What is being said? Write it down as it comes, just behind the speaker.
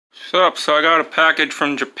What's up? So I got a package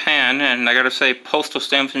from Japan, and I gotta say, postal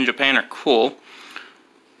stamps in Japan are cool.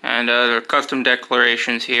 And there are custom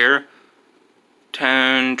declarations here.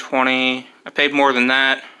 10, 20, I paid more than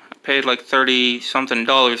that. I paid like $30-something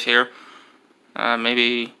here.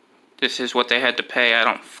 Maybe this is what they had to pay. I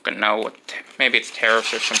don't fucking know what, maybe it's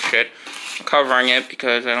tariffs or some shit. I'm covering it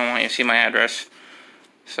because I don't want you to see my address.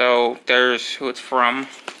 So there's who it's from.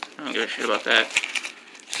 I don't give a shit about that.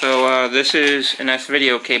 So this is an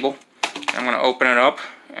S-video cable. I'm going to open it up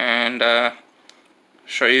and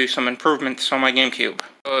show you some improvements on my Gamecube.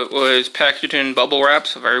 So it was packaged in bubble wrap,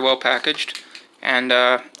 so very well packaged. And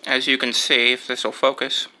as you can see, if this will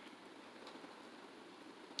focus,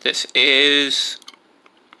 this is,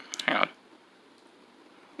 hang on,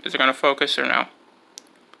 is it going to focus or no?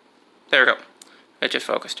 There we go, it just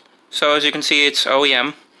focused. So as you can see, it's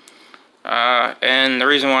OEM, and the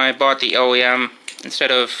reason why I bought the OEM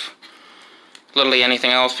instead of literally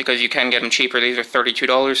anything else, because you can get them cheaper, these are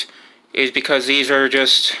 $32, is because these are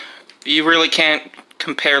just, you really can't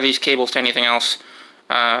compare these cables to anything else.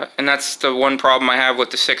 And that's the one problem I have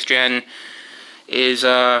with the 6th gen, is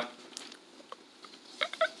the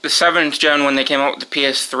 7th gen, when they came out with the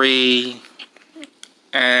PS3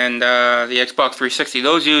 and the Xbox 360,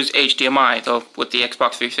 those use HDMI, though with the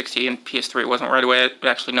Xbox 360 and PS3 it wasn't right away.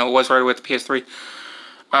 Actually, no, it was right away with the PS3.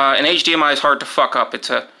 And HDMI is hard to fuck up. It's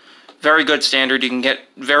a very good standard. You can get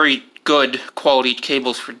very good quality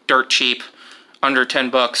cables for dirt cheap, under 10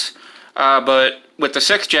 bucks. But with the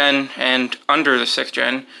 6th gen and under the 6th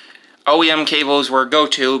gen, OEM cables were a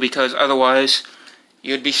go-to, because otherwise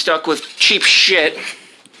you'd be stuck with cheap shit.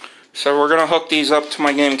 So we're gonna hook these up to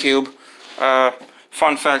my Gamecube.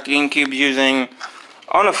 Fun fact, Gamecube's using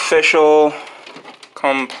unofficial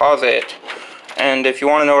composite. And if you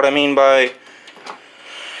want to know what I mean by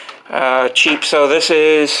cheap, so this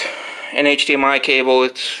is an HDMI cable.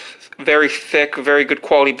 It's very thick, very good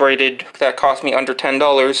quality braided. That cost me under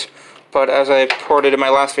 $10. But as I reported in my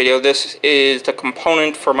last video, this is the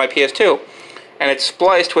component for my PS2, and it's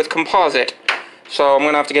spliced with composite. So I'm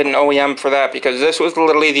gonna have to get an OEM for that, because this was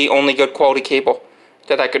literally the only good quality cable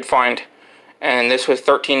that I could find, and this was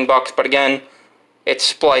 13 bucks. But again, it's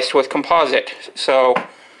spliced with composite, so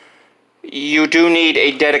you do need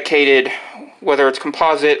a dedicated, whether it's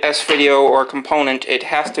composite, S-video, or component, it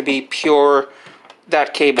has to be pure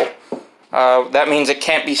that cable. That means it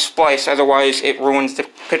can't be spliced, otherwise it ruins the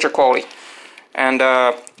picture quality. And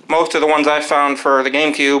most of the ones I found for the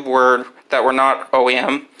Gamecube were not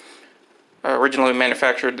OEM, originally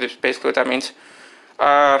manufactured. Is basically what that means.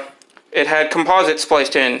 It had composite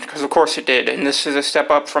spliced in, because of course it did, and this is a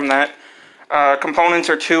step up from that. Components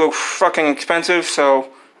are too fucking expensive, so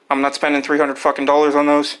I'm not spending $300 fucking on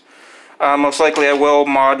those. Most likely I will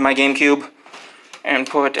mod my Gamecube and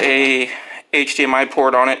put a HDMI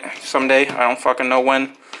port on it someday. I don't fucking know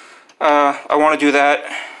when. I want to do that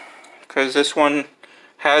because this one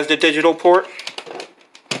has the digital port.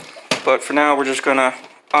 But for now, we're just gonna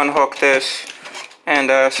unhook this and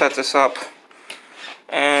set this up.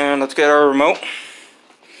 And let's get our remote,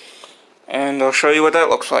 and I'll show you what that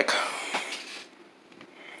looks like.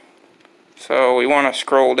 So we want to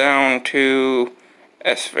scroll down to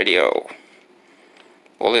S-video.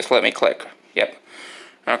 Will this let me click? Yep.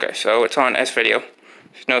 Okay, so it's on S-video.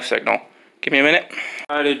 There's no signal. Give me a minute.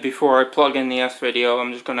 Before I plug in the S-video,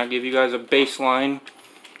 I'm just gonna give you guys a baseline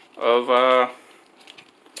of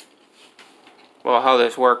well, how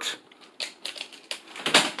this works.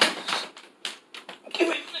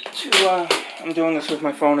 I'm doing this with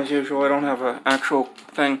my phone as usual. I don't have an actual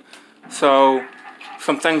thing. So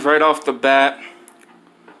some things right off the bat.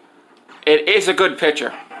 It is a good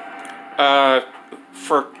picture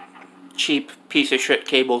for cheap piece of shit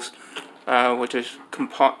cables, which is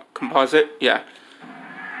composite, yeah.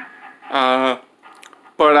 But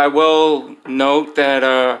I will note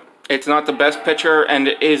that it's not the best picture, and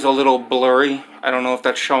it is a little blurry. I don't know if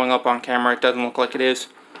that's showing up on camera. It doesn't look like it is.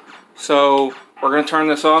 So we're gonna turn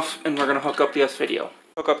this off, and we're gonna hook up the S-video.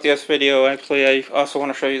 Hook up the S-video. Actually, I also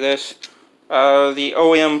want to show you this. The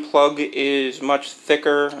OEM plug is much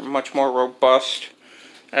thicker, much more robust,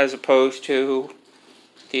 as opposed to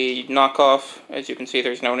the knockoff. As you can see,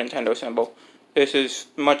 there's no Nintendo symbol. This is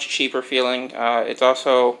much cheaper feeling. It's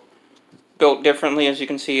also built differently. As you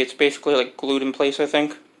can see, it's basically like glued in place, I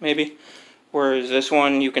think, maybe. Whereas this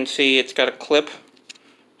one, you can see it's got a clip,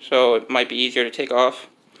 so it might be easier to take off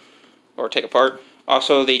or take apart.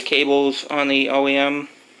 Also, the cables on the OEM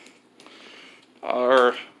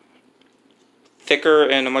are thicker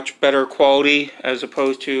and a much better quality, as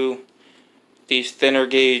opposed to these thinner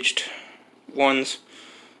gauged ones.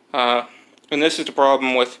 And this is the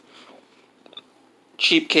problem with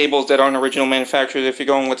cheap cables that aren't original manufacturers if you're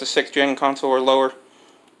going with a 6th gen console or lower.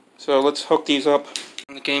 So let's hook these up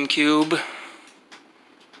on the GameCube.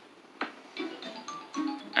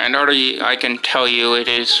 And already I can tell you it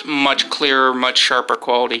is much clearer, much sharper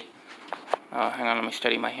quality. Hang on, let me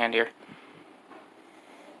steady my hand here.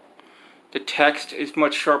 The text is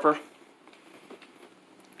much sharper.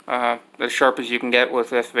 As sharp as you can get with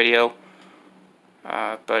this video.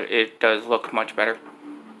 But it does look much better.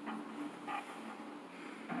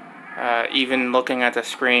 Even looking at the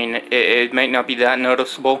screen, it might not be that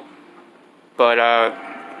noticeable, but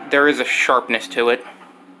there is a sharpness to it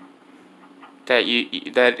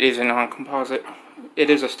that isn't on composite. It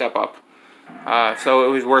is a step up. So it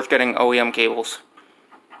was worth getting OEM cables.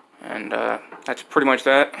 And that's pretty much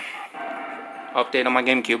that. Update on my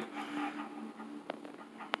GameCube.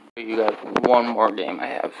 You guys one more game I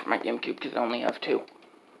have for my GameCube because I only have 2.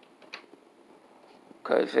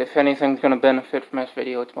 Because if anything's going to benefit from this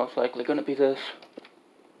video, it's most likely going to be this.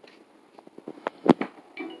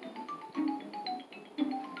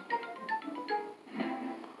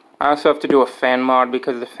 I also have to do a fan mod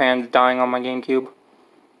because the fan's dying on my GameCube.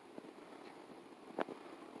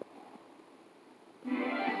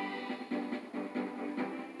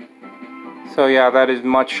 So yeah, that is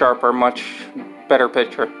much sharper, much better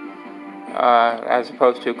picture. As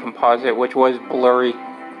opposed to composite, which was blurry.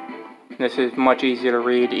 This is much easier to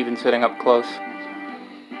read, even sitting up close.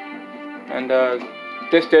 And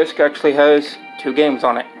this disc actually has 2 games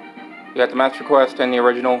on it. You got the Master Quest and the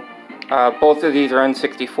original. Both of these are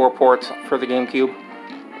N64 ports for the GameCube.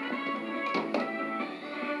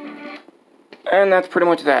 And that's pretty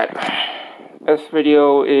much that. This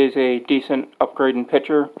video is a decent upgrade in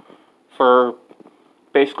picture for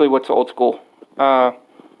basically what's old school.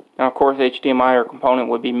 Now, of course, HDMI or component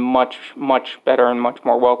would be much, much better and much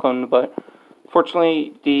more welcomed, but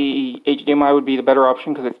fortunately, the HDMI would be the better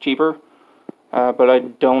option because it's cheaper, but I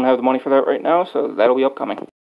don't have the money for that right now, so that'll be upcoming.